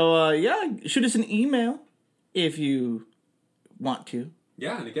 Yeah. So, shoot us an email if you want to.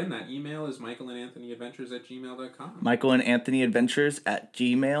 Yeah, and again, that email is michaelandanthonyadventures@gmail.com.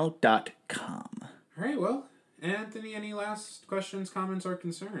 michaelandanthonyadventures@gmail.com. All right, well, Anthony, any last questions, comments, or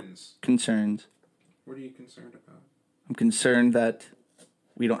concerns? Concerns. What are you concerned about? I'm concerned that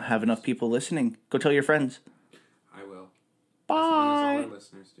we don't have enough people listening. Go tell your friends. I will. Bye. As long as all our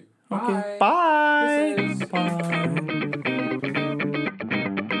listeners do. Okay. Bye. Bye. This is- Bye.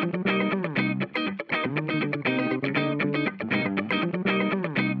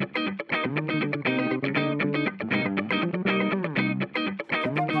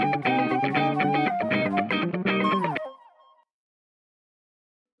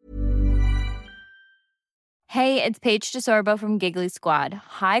 Hey, it's Paige DeSorbo from Giggly Squad.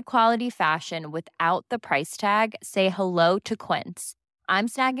 High quality fashion without the price tag. Say hello to Quince. I'm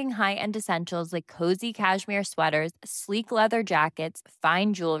snagging high-end essentials like cozy cashmere sweaters, sleek leather jackets,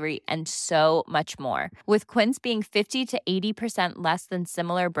 fine jewelry, and so much more. With Quince being 50 to 80% less than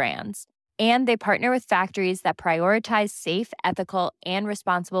similar brands. And they partner with factories that prioritize safe, ethical, and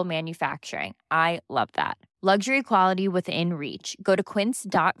responsible manufacturing. I love that. Luxury quality within reach. Go to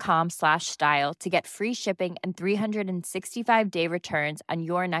quince.com/style to get free shipping and 365-day returns on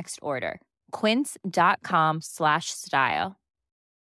your next order. Quince.com/style.